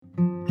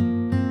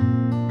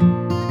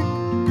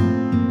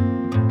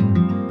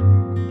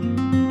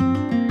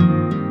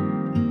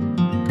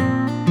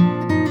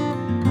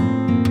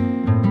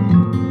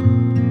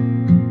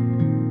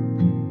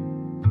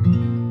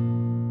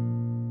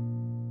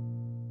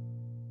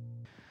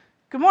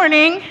Good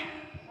morning.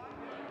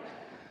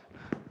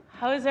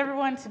 How is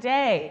everyone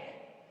today?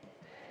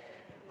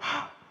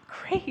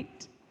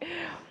 Great.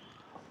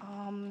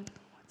 Let's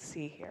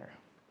see here.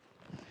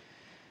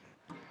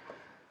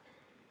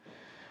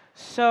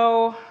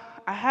 So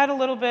I had a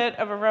little bit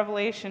of a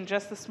revelation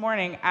just this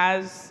morning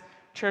as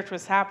church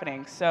was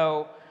happening.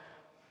 So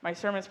my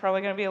sermon's probably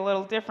going to be a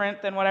little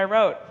different than what I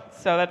wrote.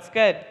 So that's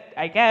good,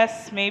 I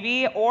guess,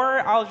 maybe.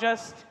 Or I'll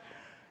just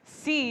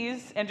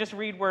seize and just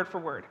read word for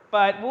word.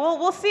 But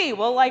we'll see.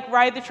 We'll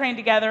ride the train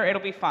together.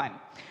 It'll be fun.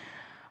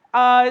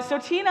 So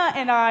Tina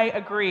and I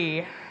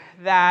agree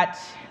that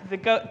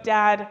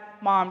Dad,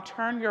 Mom,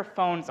 turn your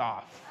phones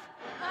off.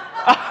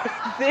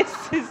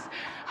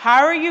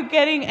 How are you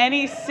getting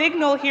any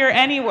signal here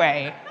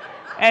anyway?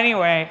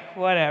 Anyway,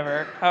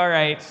 whatever. All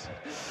right.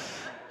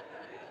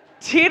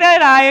 Tina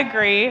and I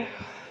agree.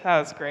 That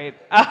was great.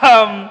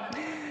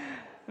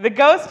 The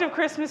Ghost of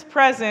Christmas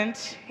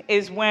Present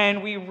is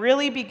when we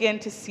really begin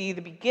to see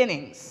the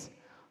beginnings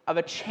of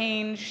a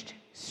changed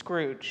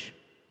Scrooge.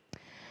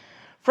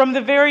 From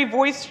the very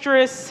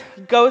boisterous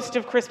Ghost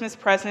of Christmas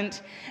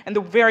Present and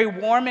the very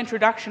warm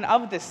introduction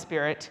of this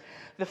spirit,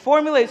 the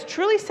formula is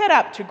truly set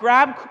up to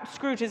grab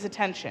Scrooge's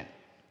attention.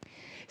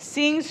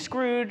 Seeing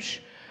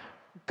Scrooge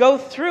go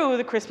through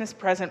the Christmas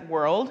present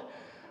world,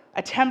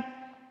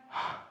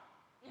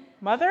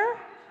 Mother?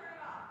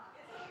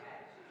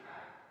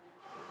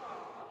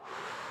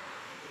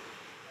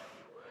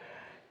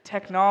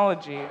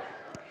 Technology.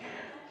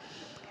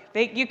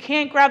 You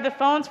can't grab the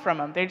phones from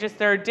them.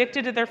 They're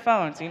addicted to their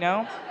phones, you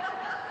know?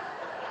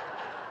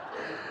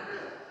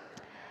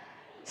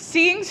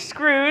 Seeing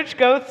Scrooge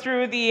go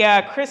through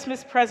the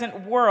Christmas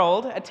present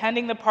world,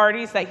 attending the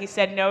parties that he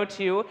said no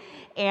to,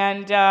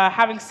 and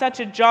having such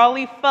a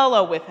jolly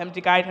fellow with him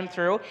to guide him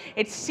through,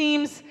 it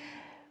seems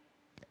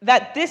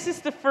that this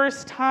is the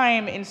first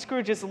time in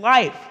Scrooge's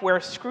life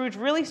where Scrooge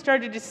really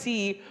started to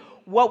see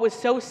what was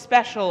so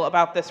special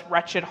about this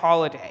wretched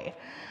holiday.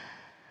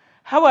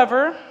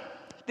 However,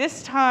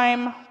 this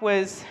time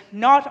was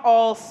not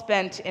all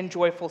spent in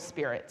joyful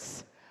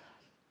spirits.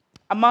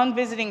 Among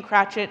visiting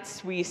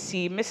Cratchits, we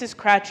see Mrs.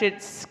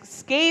 Cratchit's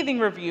scathing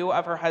review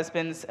of her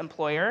husband's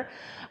employer.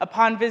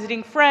 Upon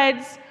visiting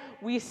Fred's,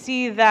 we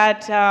see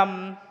that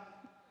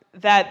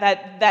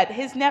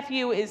his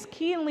nephew is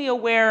keenly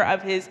aware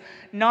of his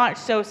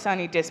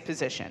not-so-sunny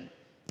disposition.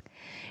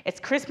 It's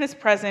Christmas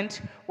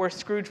present where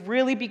Scrooge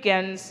really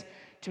begins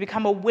to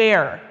become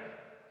aware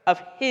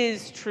of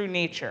his true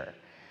nature,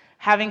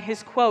 having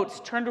his quotes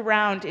turned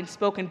around and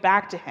spoken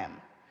back to him.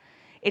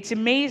 It's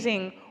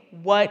amazing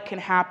what can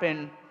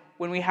happen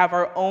when we have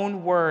our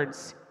own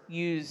words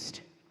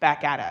used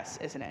back at us,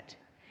 isn't it?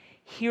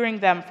 Hearing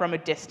them from a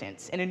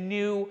distance, in a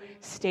new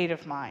state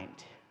of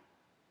mind.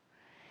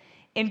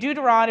 In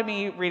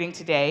Deuteronomy reading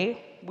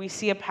today, we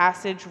see a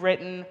passage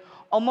written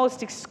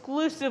almost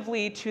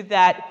exclusively to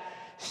that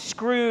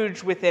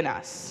Scrooge within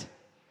us.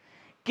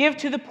 Give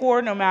to the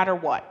poor no matter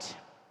what.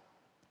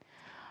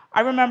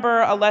 I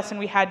remember a lesson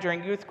we had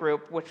during youth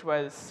group, which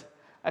was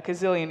a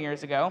gazillion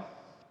years ago,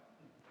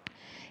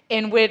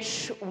 in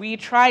which we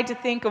tried to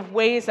think of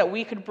ways that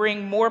we could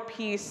bring more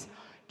peace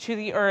to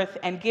the earth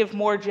and give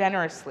more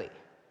generously,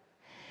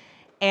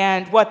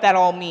 and what that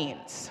all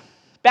means.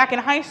 Back in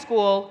high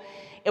school,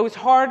 it was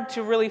hard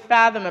to really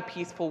fathom a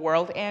peaceful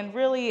world, and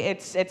really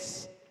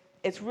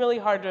it's really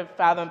hard to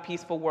fathom a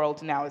peaceful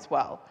world now as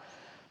well.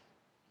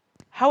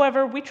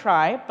 However, we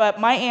try, but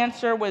my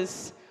answer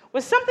was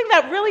something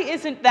that really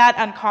isn't that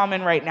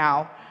uncommon right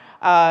now.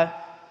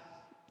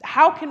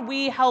 How can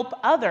we help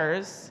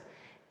others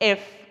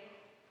if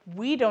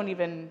we don't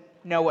even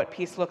know what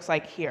peace looks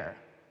like here?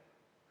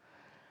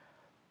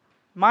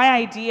 My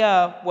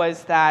idea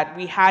was that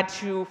we had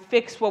to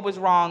fix what was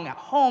wrong at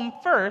home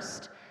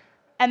first,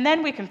 and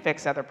then we can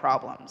fix other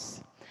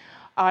problems.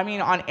 I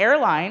mean, on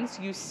airlines,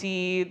 you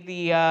see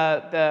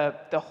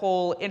the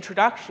whole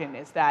introduction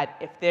is that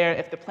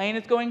if the plane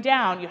is going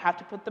down, you have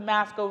to put the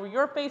mask over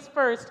your face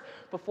first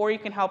before you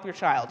can help your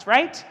child,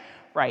 right?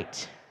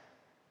 Right.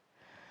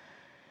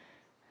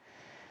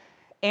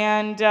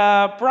 And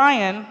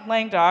Brian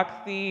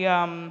Langdock, the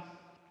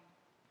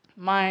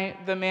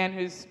man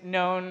who's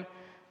known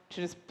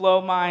to just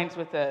blow minds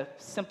with a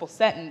simple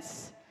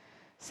sentence,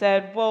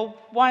 said, well,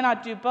 why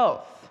not do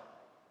both?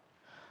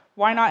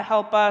 Why not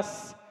help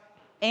us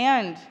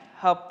and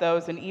help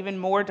those in even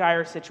more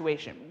dire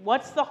situation?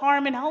 What's the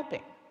harm in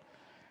helping?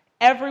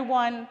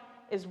 Everyone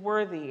is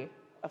worthy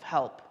of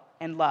help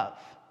and love.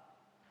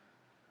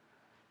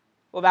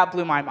 Well, that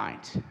blew my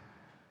mind.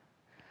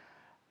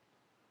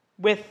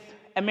 With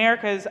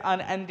America's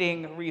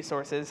unending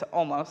resources,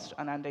 almost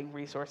unending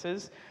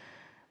resources,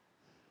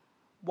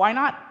 why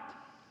not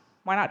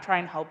try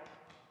and help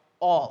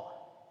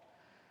all?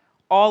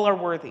 All are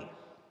worthy.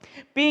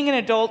 Being an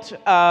adult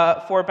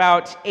for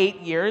about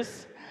 8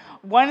 years,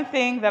 one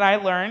thing that I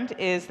learned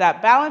is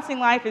that balancing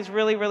life is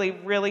really, really,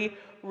 really,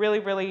 really,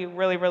 really,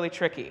 really, really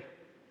tricky.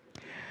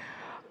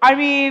 I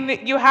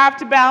mean, you have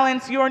to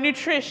balance your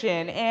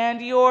nutrition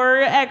and your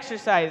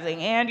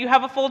exercising, and you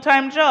have a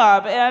full-time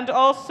job, and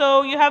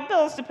also you have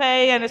bills to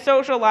pay and a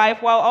social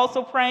life while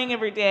also praying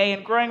every day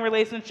and growing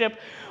relationship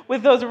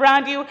with those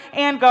around you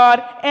and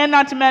God, and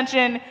not to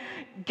mention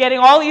getting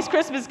all these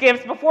Christmas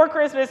gifts before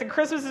Christmas, and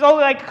Christmas is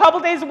only like a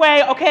couple days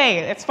away. Okay,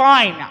 it's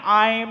fine.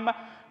 I'm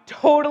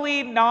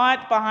totally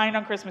not behind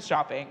on Christmas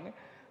shopping.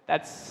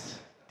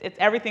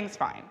 Everything's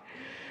fine.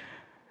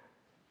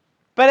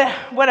 But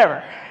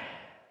whatever.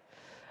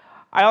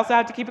 I also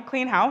have to keep a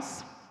clean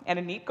house and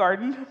a neat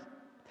garden.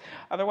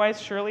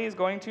 Otherwise, Shirley is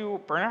going to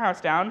burn our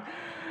house down.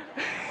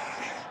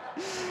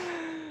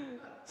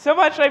 So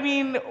much, I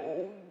mean,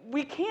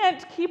 we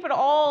can't keep it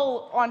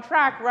all on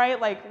track, right?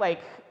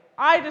 Like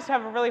I just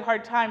have a really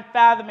hard time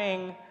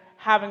fathoming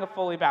having a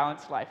fully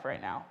balanced life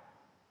right now.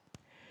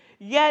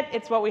 Yet,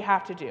 it's what we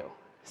have to do.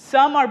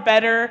 Some are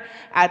better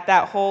at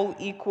that whole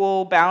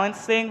equal balance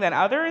thing than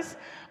others,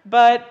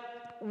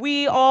 but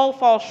we all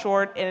fall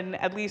short in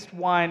at least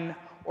one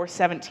or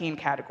 17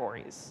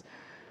 categories.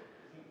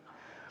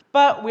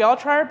 But we all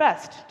try our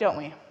best, don't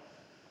we?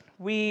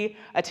 We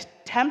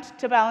attempt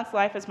to balance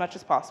life as much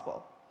as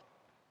possible.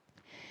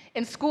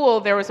 In school,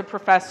 there was a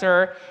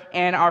professor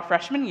in our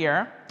freshman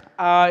year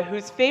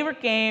whose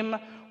favorite game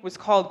was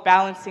called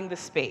Balancing the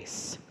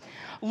Space.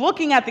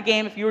 Looking at the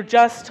game, if you were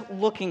just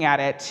looking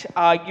at it,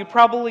 you'd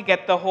probably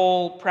get the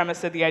whole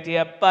premise of the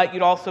idea, but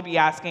you'd also be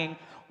asking,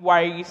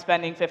 why are you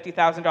spending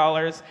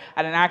 $50,000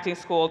 at an acting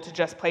school to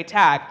just play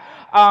tag?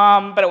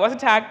 But it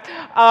wasn't tag.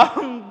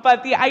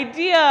 But the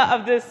idea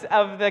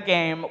of the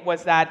game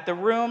was that the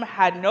room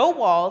had no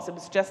walls, it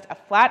was just a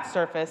flat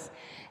surface,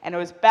 and it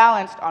was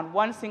balanced on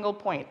one single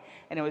point.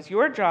 And it was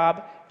your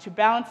job to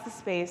balance the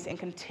space and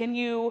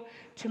continue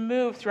to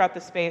move throughout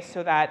the space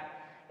so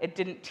that it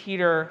didn't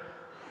teeter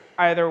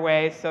either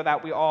way, so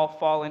that we all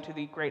fall into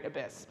the great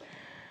abyss.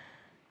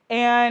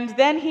 And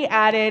then he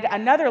added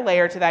another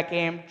layer to that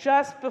game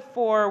just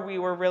before we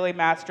were really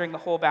mastering the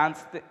whole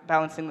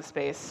balancing the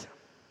space.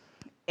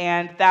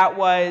 And that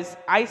was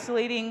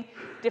isolating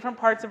different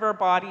parts of our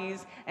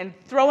bodies and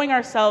throwing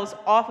ourselves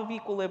off of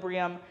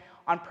equilibrium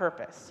on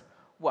purpose.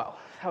 Whoa,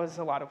 that was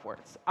a lot of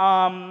words.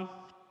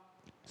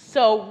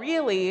 So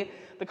really,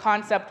 the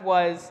concept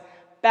was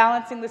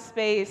balancing the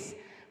space,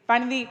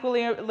 finding the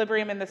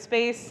equilibrium in the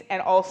space,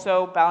 and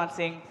also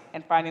balancing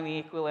and finding the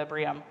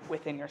equilibrium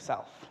within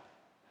yourself.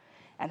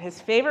 And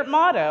his favorite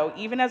motto,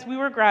 even as we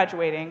were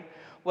graduating,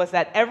 was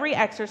that every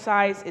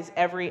exercise is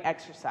every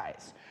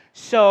exercise.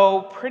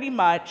 So pretty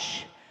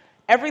much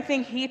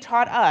everything he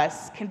taught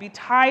us can be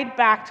tied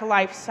back to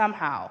life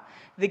somehow.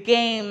 The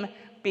game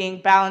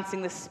being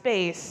balancing the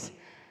space,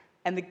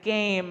 and the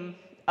game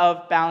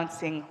of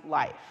balancing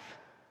life.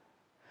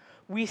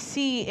 We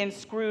see in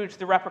Scrooge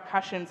the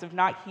repercussions of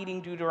not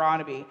heeding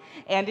Deuteronomy,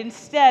 and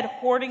instead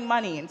hoarding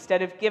money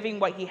instead of giving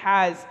what he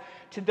has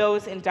to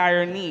those in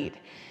dire need.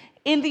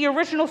 In the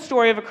original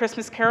story of A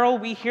Christmas Carol,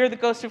 we hear the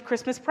ghost of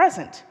Christmas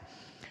Present,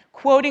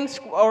 quoting,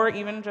 or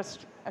even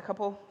just a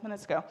couple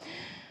minutes ago,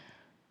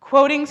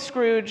 quoting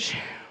Scrooge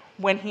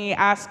when he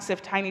asks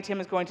if Tiny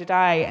Tim is going to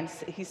die, and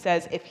he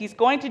says, if he's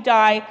going to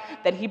die,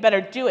 then he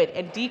better do it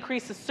and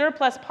decrease the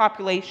surplus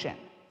population.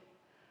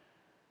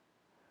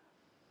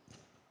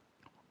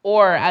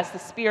 Or, as the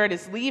spirit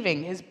is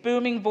leaving, his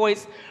booming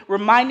voice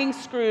reminding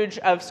Scrooge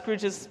of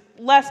Scrooge's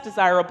less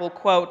desirable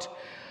quote,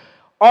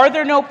 "Are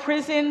there no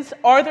prisons?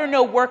 Are there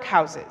no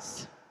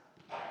workhouses?"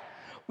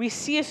 We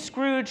see a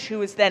Scrooge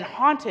who is then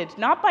haunted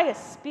not by a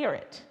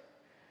spirit,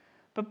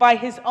 but by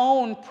his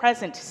own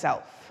present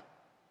self.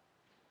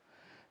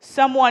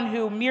 Someone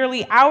who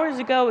merely hours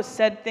ago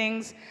said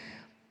things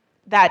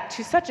that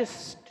to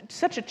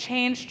such a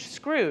changed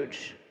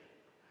Scrooge.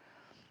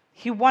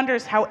 He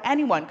wonders how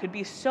anyone could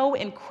be so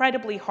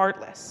incredibly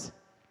heartless.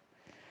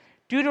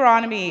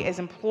 Deuteronomy is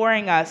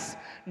imploring us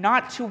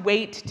not to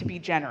wait to be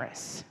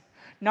generous,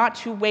 not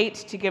to wait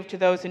to give to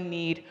those in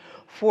need,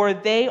 for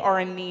they are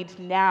in need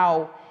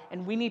now,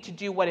 and we need to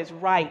do what is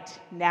right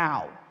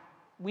now.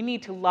 We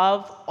need to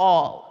love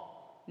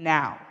all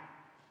now.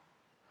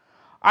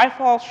 I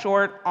fall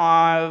short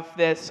of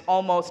this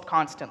almost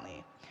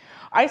constantly.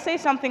 I say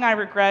something I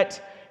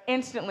regret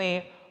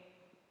instantly,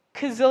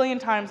 gazillion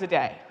times a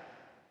day.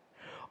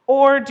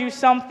 Or do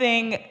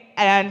something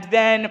and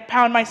then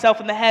pound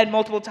myself in the head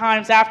multiple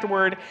times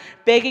afterward,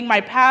 begging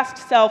my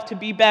past self to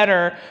be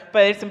better,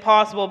 but it's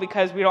impossible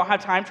because we don't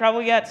have time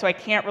travel yet, so I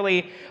can't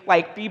really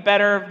be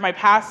better of my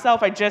past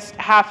self. I just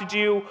have to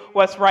do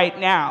what's right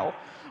now.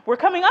 We're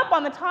coming up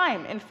on the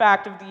time, in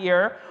fact, of the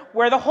year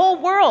where the whole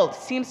world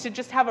seems to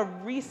just have a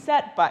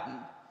reset button,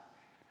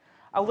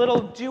 a little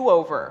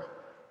do-over.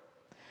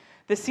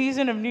 The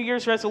season of New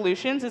Year's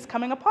resolutions is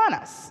coming upon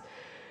us.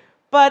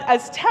 But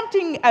as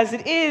tempting as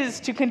it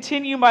is to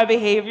continue my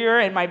behavior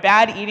and my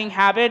bad eating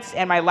habits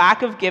and my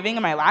lack of giving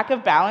and my lack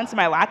of balance and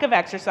my lack of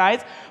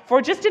exercise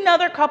for just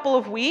another couple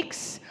of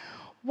weeks,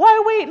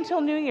 why wait until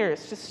New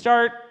Year's to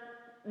start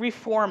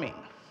reforming?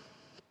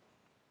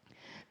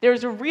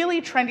 There's a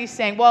really trendy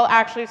saying, well,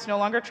 actually it's no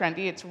longer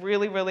trendy, it's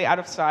really, really out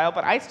of style,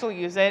 but I still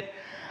use it.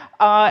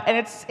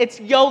 and it's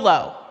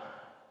YOLO.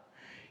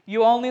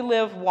 You only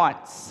live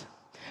once.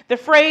 The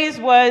phrase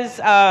was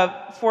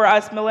for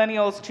us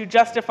millennials to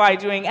justify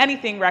doing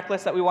anything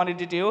reckless that we wanted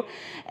to do,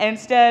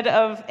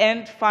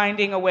 and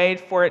finding a way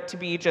for it to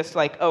be just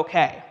like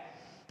okay.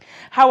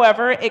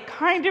 However, it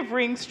kind of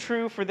rings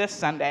true for this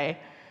Sunday.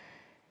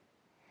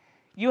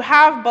 You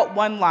have but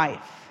one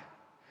life.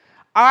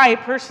 I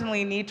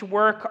personally need to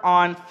work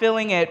on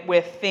filling it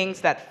with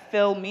things that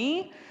fill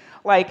me,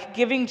 like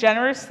giving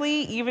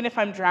generously even if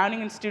I'm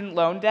drowning in student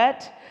loan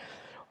debt,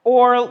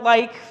 or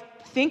like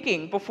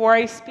thinking before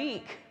I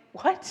speak.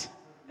 What?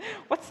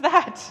 What's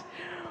that?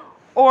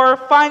 Or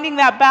finding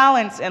that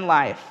balance in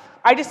life.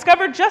 I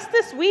discovered just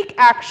this week,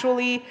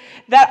 actually,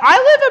 that I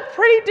live a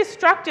pretty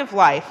destructive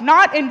life,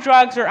 not in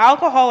drugs or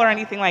alcohol or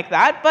anything like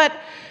that, but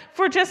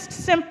for just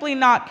simply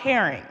not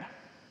caring.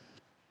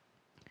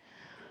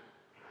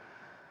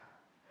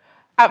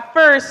 At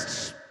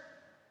first,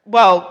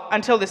 well,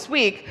 until this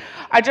week,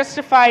 I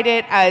justified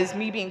it as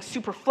me being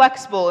super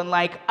flexible and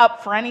like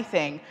up for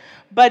anything.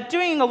 But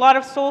doing a lot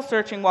of soul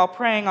searching while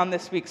praying on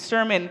this week's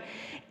sermon,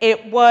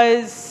 it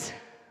was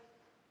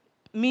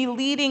me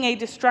leading a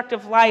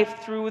destructive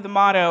life through the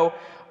motto,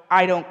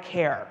 I don't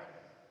care.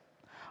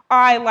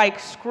 I, like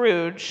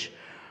Scrooge,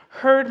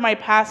 heard my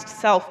past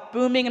self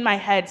booming in my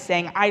head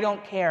saying, I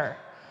don't care.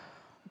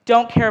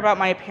 Don't care about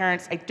my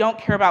appearance. I don't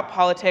care about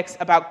politics,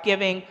 about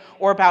giving,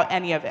 or about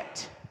any of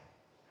it.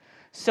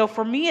 So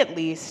for me at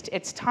least,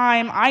 it's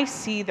time I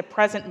see the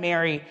present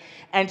Mary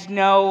and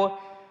know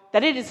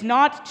that it is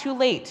not too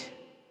late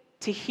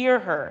to hear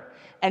her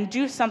and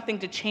do something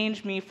to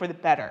change me for the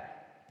better.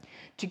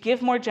 To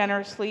give more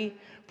generously,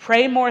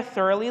 pray more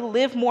thoroughly,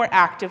 live more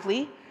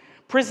actively,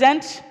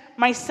 present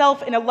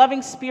myself in a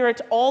loving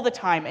spirit all the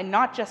time and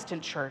not just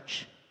in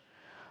church.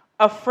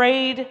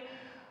 Afraid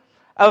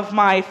of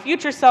my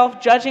future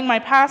self judging my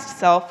past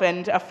self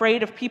and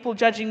afraid of people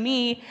judging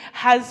me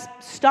has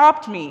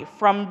stopped me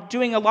from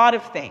doing a lot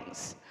of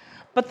things.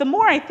 But the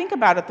more I think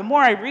about it, the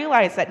more I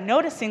realize that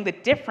noticing the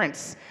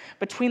difference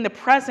between the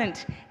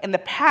present and the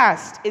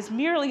past is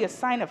merely a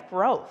sign of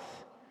growth.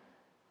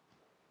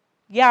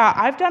 Yeah,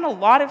 I've done a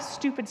lot of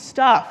stupid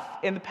stuff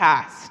in the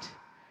past,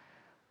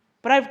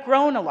 but I've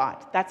grown a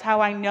lot. That's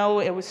how I know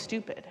it was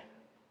stupid.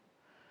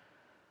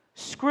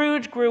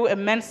 Scrooge grew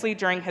immensely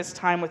during his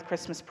time with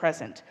Christmas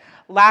Present,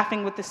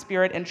 laughing with the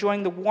Spirit,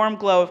 enjoying the warm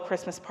glow of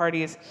Christmas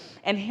parties,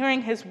 and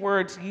hearing his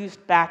words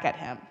used back at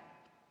him.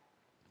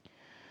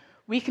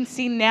 We can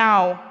see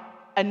now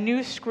a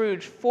new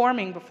Scrooge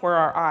forming before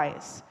our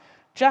eyes,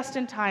 just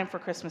in time for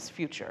Christmas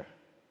future.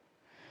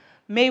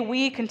 May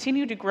we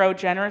continue to grow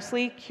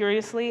generously,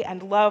 curiously,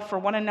 and love for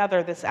one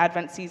another this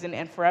Advent season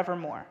and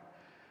forevermore.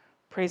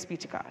 Praise be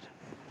to God.